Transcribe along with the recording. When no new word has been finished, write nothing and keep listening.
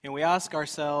And we ask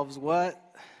ourselves,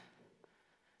 what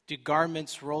do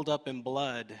garments rolled up in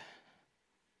blood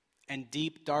and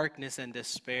deep darkness and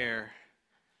despair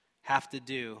have to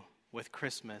do with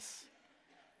Christmas?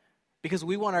 Because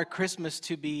we want our Christmas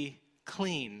to be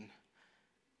clean.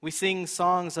 We sing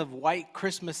songs of white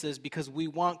Christmases because we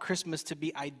want Christmas to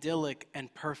be idyllic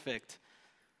and perfect.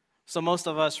 So most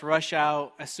of us rush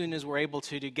out as soon as we're able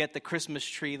to get the Christmas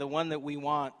tree, the one that we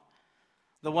want,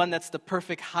 the one that's the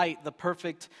perfect height, the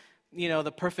perfect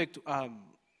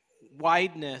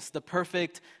wideness, the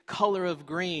perfect color of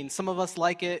green. Some of us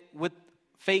like it with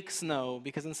fake snow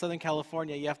because in Southern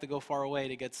California you have to go far away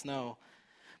to get snow.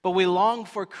 But we long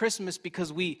for Christmas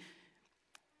because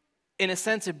in a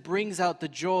sense, it brings out the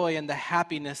joy and the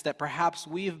happiness that perhaps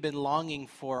we've been longing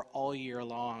for all year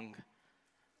long.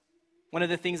 One of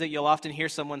the things that you'll often hear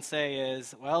someone say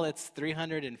is, well, it's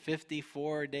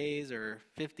 354 days or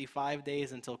 55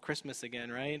 days until Christmas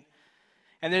again, right?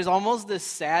 And there's almost this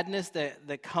sadness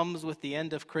that comes with the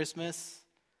end of Christmas,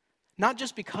 not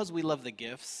just because we love the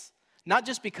gifts, not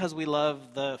just because we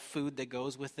love the food that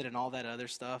goes with it and all that other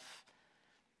stuff,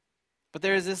 but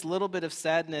there is this little bit of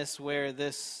sadness where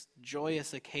this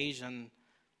joyous occasion,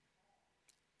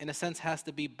 in a sense, has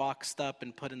to be boxed up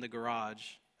and put in the garage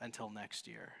until next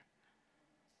year.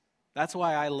 That's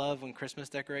why I love when Christmas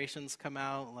decorations come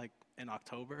out, like in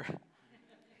October.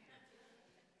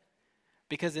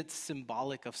 Because it's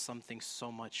symbolic of something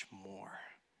so much more.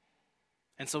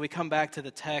 And so we come back to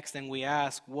the text and we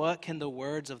ask, what can the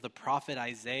words of the prophet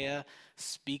Isaiah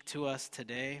speak to us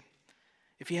today?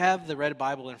 If you have the red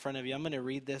Bible in front of you, I'm going to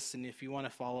read this, and if you want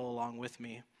to follow along with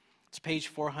me, it's page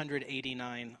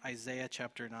 489, Isaiah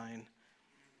chapter 9.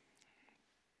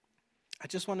 I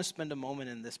just want to spend a moment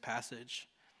in this passage.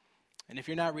 And if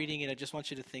you're not reading it, I just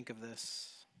want you to think of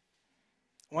this.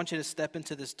 I want you to step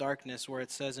into this darkness where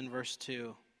it says in verse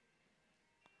 2,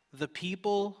 "The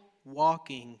people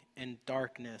walking in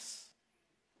darkness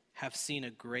have seen a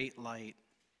great light.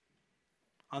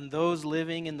 On those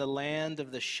living in the land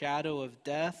of the shadow of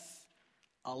death,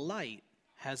 a light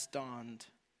has dawned.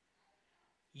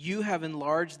 You have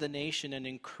enlarged the nation and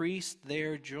increased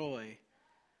their joy,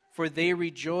 for they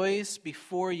rejoice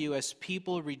before you as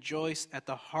people rejoice at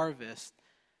the harvest,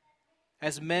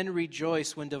 as men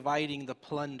rejoice when dividing the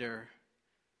plunder.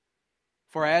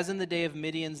 For as in the day of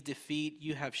Midian's defeat,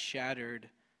 you have shattered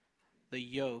the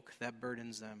yoke that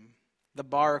burdens them, the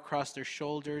bar across their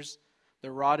shoulders, the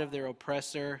rod of their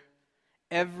oppressor,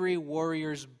 every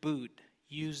warrior's boot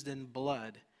used in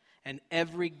blood, and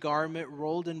every garment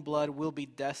rolled in blood will be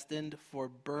destined for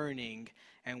burning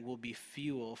and will be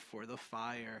fuel for the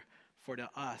fire. For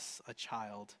to us a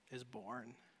child is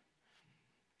born."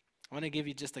 I want to give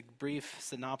you just a brief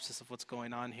synopsis of what's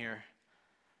going on here.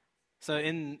 So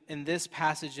in this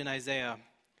passage in Isaiah,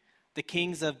 the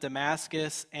kings of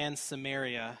Damascus and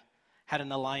Samaria had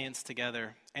an alliance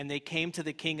together. And they came to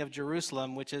the king of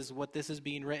Jerusalem, which is what this is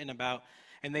being written about.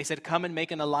 And they said, come and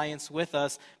make an alliance with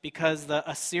us because the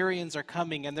Assyrians are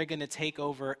coming and they're going to take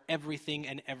over everything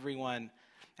and everyone.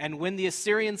 And when the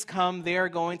Assyrians come, they are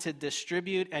going to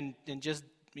distribute and just,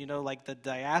 like the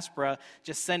diaspora,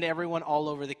 just send everyone all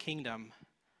over the kingdom.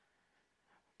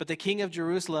 But the king of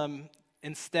Jerusalem,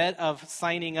 instead of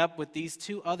signing up with these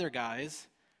two other guys,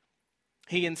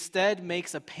 he instead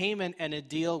makes a payment and a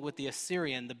deal with the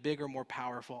Assyrian, the bigger, more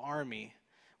powerful army,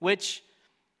 which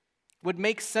would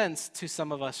make sense to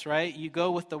some of us, right? You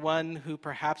go with the one who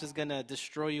perhaps is going to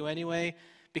destroy you anyway,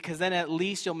 because then at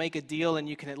least you'll make a deal and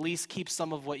you can at least keep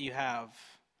some of what you have,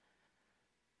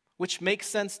 which makes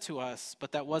sense to us,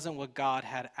 but that wasn't what God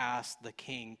had asked the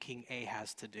king, King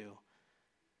Ahaz, to do.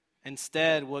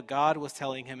 Instead, what God was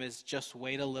telling him is just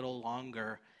wait a little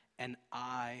longer and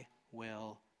I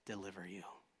will deliver you.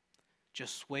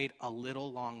 Just wait a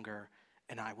little longer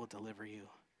and I will deliver you.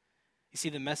 You see,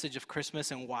 the message of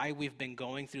Christmas and why we've been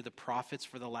going through the prophets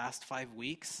for the last 5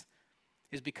 weeks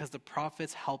is because the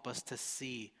prophets help us to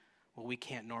see what we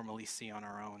can't normally see on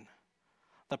our own.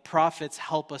 The prophets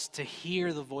help us to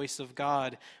hear the voice of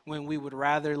God when we would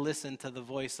rather listen to the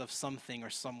voice of something or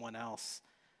someone else.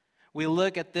 We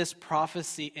look at this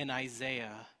prophecy in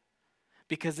Isaiah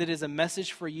because it is a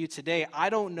message for you today. I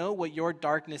don't know what your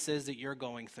darkness is that you're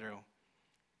going through.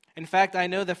 In fact, I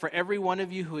know that for every one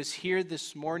of you who is here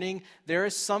this morning, there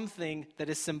is something that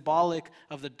is symbolic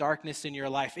of the darkness in your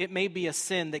life. It may be a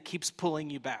sin that keeps pulling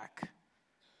you back.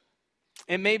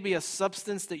 It may be a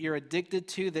substance that you're addicted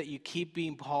to that you keep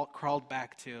being crawled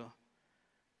back to.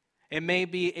 It may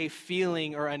be a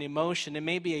feeling or an emotion. It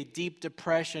may be a deep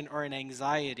depression or an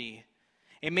anxiety.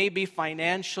 It may be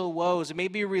financial woes. It may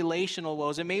be relational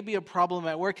woes. It may be a problem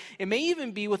at work. It may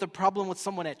even be with a problem with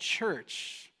someone at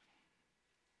church.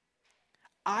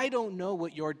 I don't know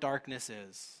what your darkness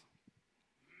is.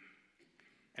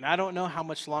 And I don't know how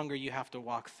much longer you have to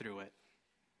walk through it.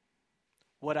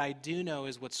 What I do know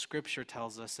is what Scripture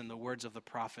tells us in the words of the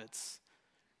prophets.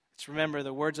 Let's remember,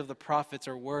 the words of the prophets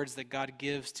are words that God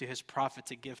gives to his prophet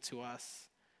to give to us.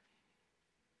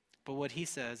 But what he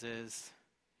says is,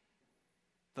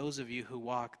 those of you who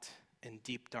walked in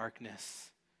deep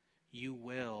darkness, you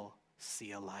will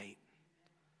see a light.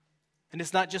 And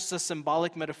it's not just a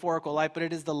symbolic, metaphorical light, but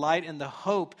it is the light and the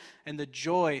hope and the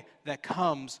joy that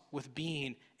comes with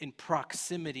being in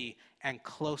proximity and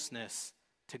closeness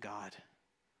to God.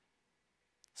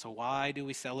 So why do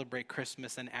we celebrate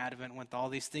Christmas and Advent with all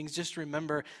these things? Just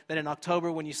remember that in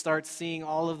October, when you start seeing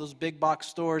all of those big box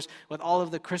stores with all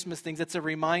of the Christmas things, it's a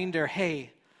reminder,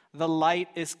 hey, the light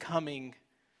is coming.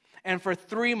 And for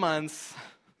 3 months,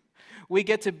 we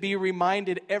get to be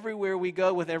reminded everywhere we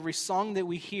go, with every song that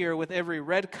we hear, with every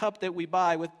red cup that we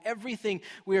buy, with everything,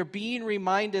 we are being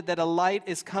reminded that a light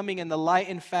is coming, and the light,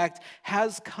 in fact,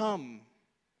 has come.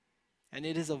 And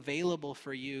it is available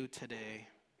for you today.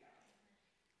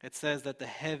 It says that the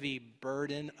heavy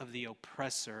burden of the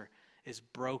oppressor is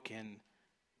broken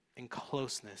in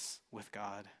closeness with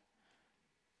God.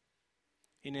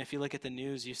 And if you look at the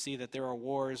news, you see that there are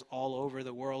wars all over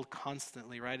the world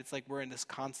constantly, right? It's like we're in this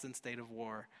constant state of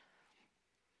war.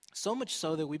 So much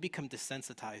so that we become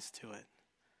desensitized to it,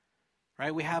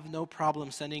 right? We have no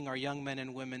problem sending our young men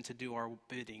and women to do our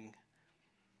bidding.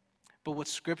 But what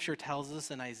Scripture tells us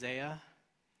in Isaiah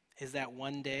is that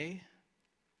one day,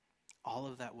 all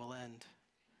of that will end.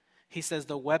 He says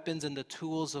the weapons and the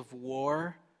tools of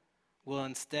war will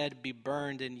instead be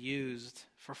burned and used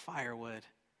for firewood,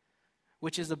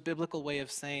 which is a biblical way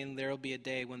of saying there will be a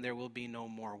day when there will be no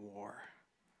more war.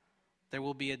 There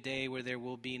will be a day where there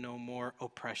will be no more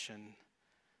oppression.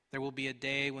 There will be a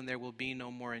day when there will be no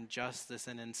more injustice,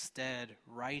 and instead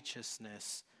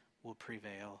righteousness will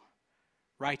prevail.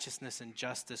 Righteousness and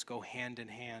justice go hand in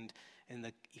hand in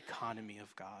the economy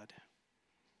of God.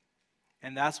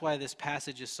 And that's why this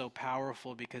passage is so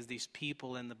powerful, because these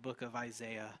people in the book of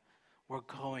Isaiah were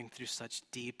going through such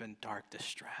deep and dark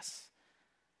distress.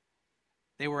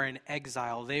 They were in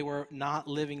exile. They were not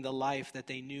living the life that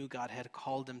they knew God had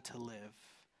called them to live.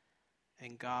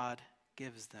 And God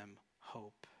gives them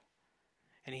hope.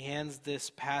 And he ends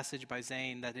this passage by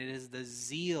saying that it is the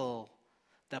zeal,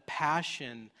 the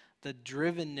passion, the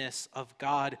drivenness of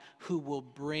God who will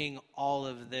bring all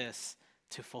of this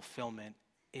to fulfillment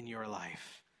in your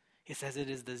life. He says it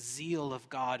is the zeal of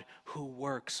God who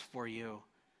works for you.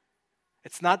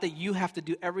 It's not that you have to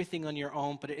do everything on your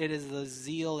own, but it is the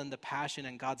zeal and the passion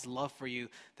and God's love for you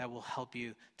that will help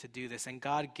you to do this. And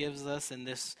God gives us, in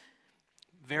this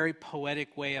very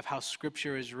poetic way of how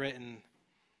Scripture is written,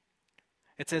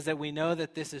 it says that we know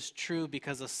that this is true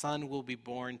because a son will be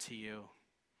born to you,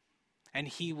 and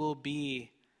he will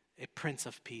be a Prince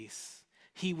of Peace.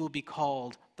 He will be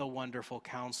called the Wonderful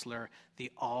Counselor,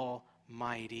 the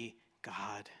Almighty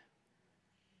God.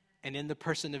 And in the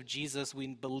person of Jesus, we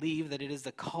believe that it is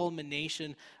the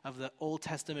culmination of the Old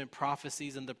Testament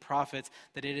prophecies and the prophets,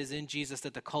 that it is in Jesus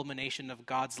that the culmination of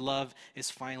God's love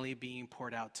is finally being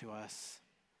poured out to us.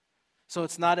 So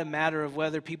it's not a matter of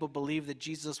whether people believe that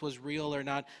Jesus was real or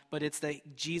not, but it's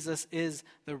that Jesus is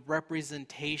the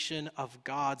representation of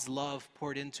God's love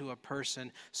poured into a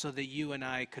person so that you and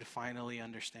I could finally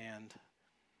understand.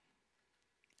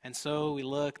 And so we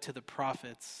look to the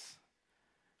prophets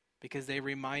because they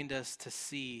remind us to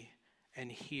see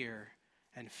and hear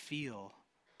and feel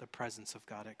the presence of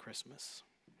God at Christmas.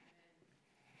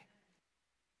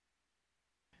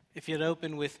 If you'd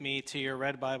open with me to your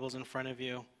red Bibles in front of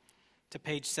you, to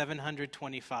page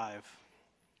 725,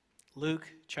 Luke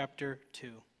chapter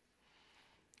 2.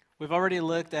 We've already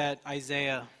looked at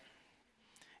Isaiah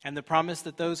and the promise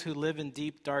that those who live in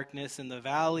deep darkness in the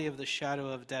valley of the shadow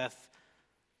of death,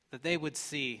 that they would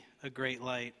see a great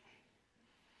light.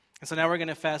 And so now we're going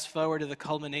to fast forward to the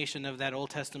culmination of that Old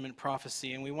Testament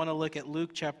prophecy, and we want to look at Luke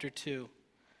chapter 2,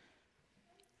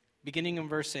 beginning in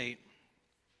verse 8.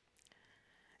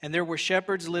 And there were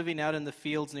shepherds living out in the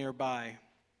fields nearby,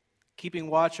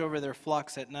 keeping watch over their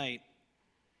flocks at night.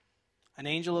 An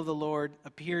angel of the Lord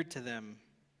appeared to them,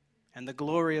 and the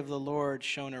glory of the Lord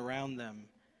shone around them,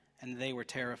 and they were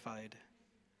terrified.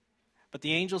 But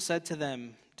the angel said to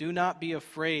them, "Do not be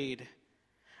afraid.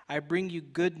 I bring you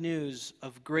good news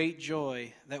of great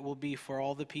joy that will be for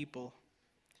all the people.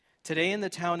 Today in the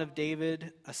town of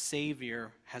David, a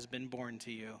Savior has been born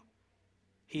to you.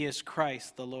 He is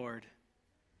Christ the Lord.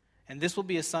 And this will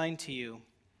be a sign to you.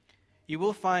 You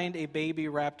will find a baby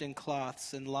wrapped in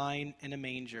cloths and lying in a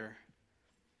manger."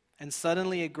 And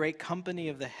suddenly a great company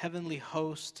of the heavenly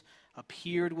host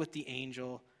appeared with the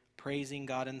angel, praising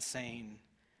God and saying,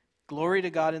 "Glory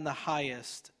to God in the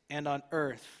highest, and on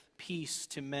earth peace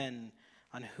to men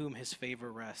on whom his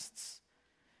favor rests."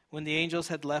 When the angels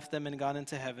had left them and gone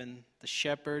into heaven, the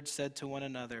shepherds said to one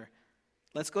another,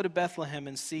 "Let's go to Bethlehem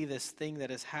and see this thing that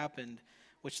has happened,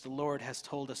 which the Lord has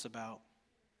told us about."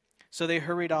 So they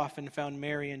hurried off and found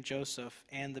Mary and Joseph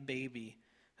and the baby,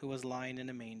 who was lying in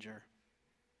a manger.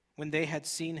 When they had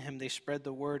seen him, they spread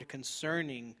the word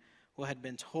concerning what had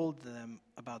been told them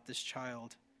about this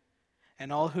child.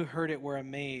 And all who heard it were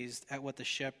amazed at what the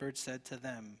shepherds said to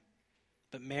them.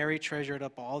 But Mary treasured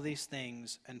up all these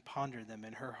things and pondered them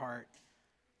in her heart.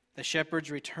 The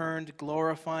shepherds returned,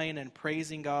 glorifying and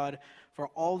praising God for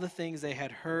all the things they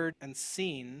had heard and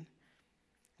seen,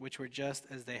 which were just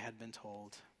as they had been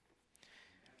told.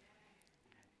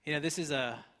 You know, this is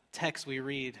a text we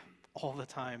read all the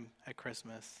time at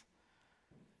Christmas.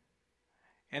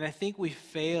 And I think we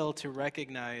fail to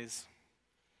recognize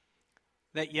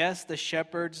that, yes, the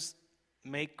shepherds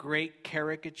make great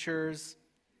caricatures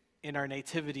in our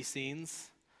nativity scenes.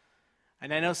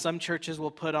 And I know some churches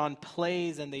will put on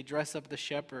plays and they dress up the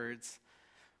shepherds.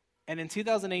 And in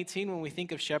 2018, when we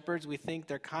think of shepherds, we think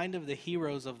they're kind of the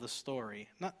heroes of the story.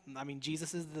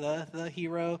 Jesus is the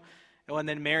hero, and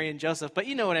then Mary and Joseph. But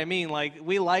you know what I mean. Like,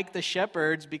 we like the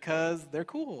shepherds because they're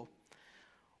cool.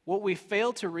 What we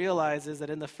fail to realize is that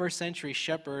in the first century,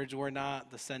 shepherds were not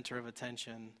the center of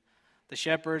attention. The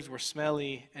shepherds were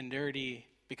smelly and dirty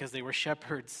because they were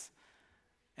shepherds.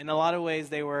 In a lot of ways,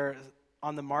 they were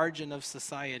on the margin of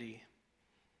society.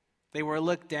 They were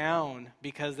looked down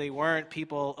because they weren't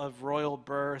people of royal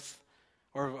birth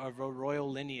or of a royal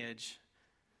lineage.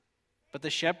 But the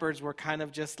shepherds were kind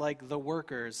of just like the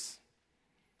workers,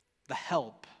 the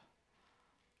help.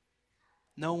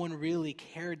 No one really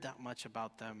cared that much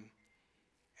about them.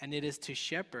 And it is to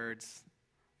shepherds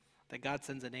that God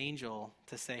sends an angel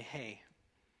to say, "Hey,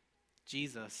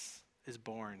 Jesus is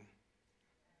born."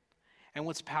 And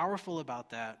what's powerful about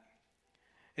that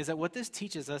is that what this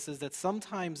teaches us is that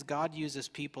sometimes God uses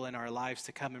people in our lives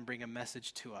to come and bring a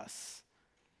message to us.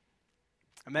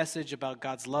 A message about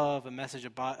God's love, a message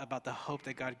about the hope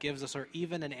that God gives us, or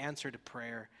even an answer to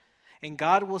prayer. And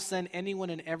God will send anyone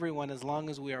and everyone as long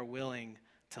as we are willing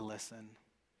to listen.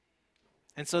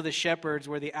 And so the shepherds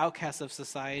were the outcasts of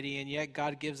society, and yet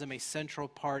God gives them a central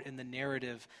part in the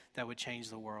narrative that would change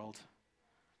the world.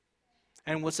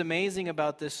 And what's amazing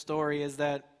about this story is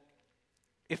that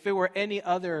if it were any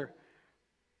other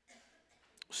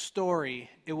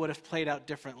story, it would have played out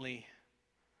differently.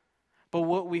 But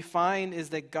what we find is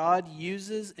that God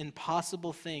uses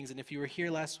impossible things. And if you were here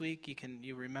last week,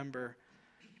 you remember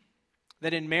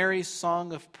that in Mary's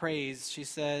song of praise, she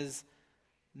says,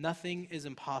 "Nothing is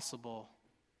impossible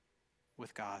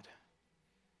with God."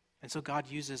 And so God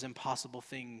uses impossible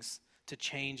things to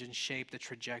change and shape the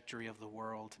trajectory of the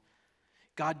world.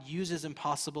 God uses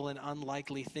impossible and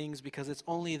unlikely things because it's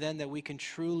only then that we can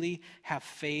truly have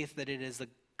faith that it is the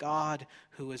God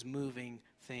who is moving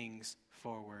things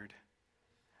forward.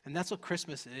 And that's what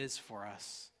Christmas is for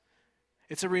us.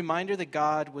 It's a reminder that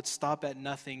God would stop at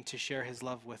nothing to share his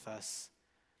love with us.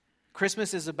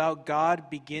 Christmas is about God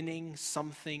beginning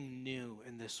something new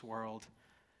in this world.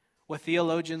 What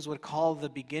theologians would call the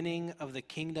beginning of the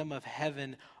kingdom of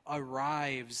heaven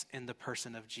arrives in the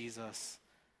person of Jesus.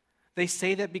 They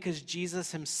say that because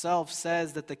Jesus himself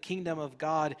says that the kingdom of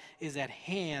God is at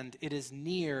hand, it is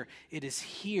near, it is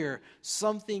here.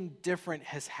 Something different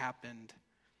has happened.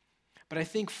 But I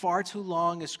think far too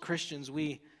long as Christians,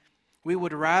 we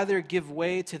would rather give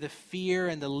way to the fear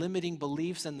and the limiting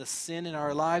beliefs and the sin in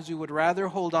our lives. We would rather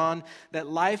hold on that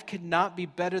life could not be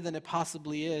better than it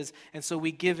possibly is. And so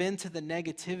we give in to the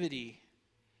negativity.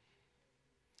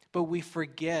 But we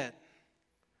forget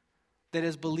that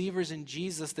as believers in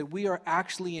Jesus, that we are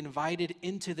actually invited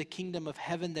into the kingdom of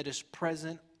heaven that is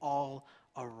present all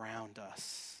around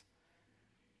us.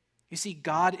 You see,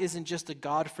 God isn't just a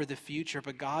God for the future,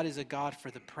 but God is a God for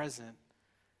the present.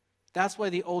 That's why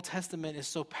the Old Testament is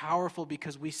so powerful,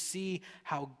 because we see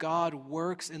how God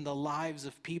works in the lives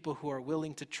of people who are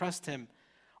willing to trust him,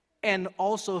 and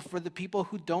also for the people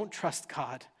who don't trust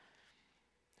God.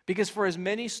 Because for as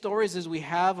many stories as we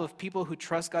have of people who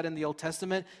trust God in the Old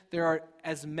Testament, there are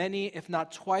as many, if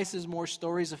not twice as more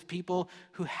stories of people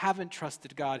who haven't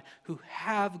trusted God, who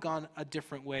have gone a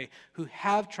different way, who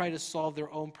have tried to solve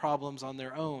their own problems on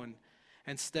their own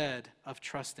instead of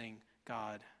trusting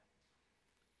God.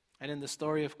 And in the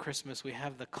story of Christmas, we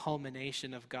have the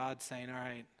culmination of God saying, all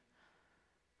right,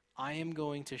 I am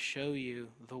going to show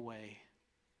you the way.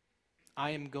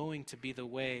 I am going to be the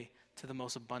way to the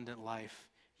most abundant life.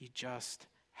 You just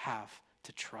have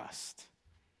to trust.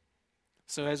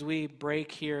 So as we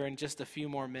break here in just a few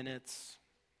more minutes,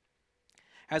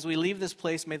 as we leave this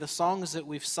place, may the songs that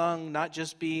we've sung not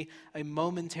just be a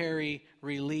momentary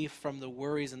relief from the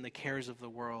worries and the cares of the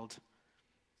world,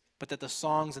 but that the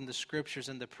songs and the scriptures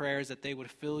and the prayers, that they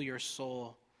would fill your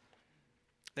soul,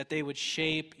 that they would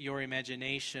shape your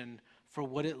imagination for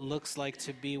what it looks like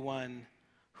to be one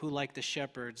who, like the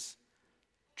shepherds,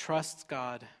 trusts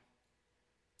God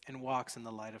and walks in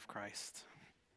the light of Christ.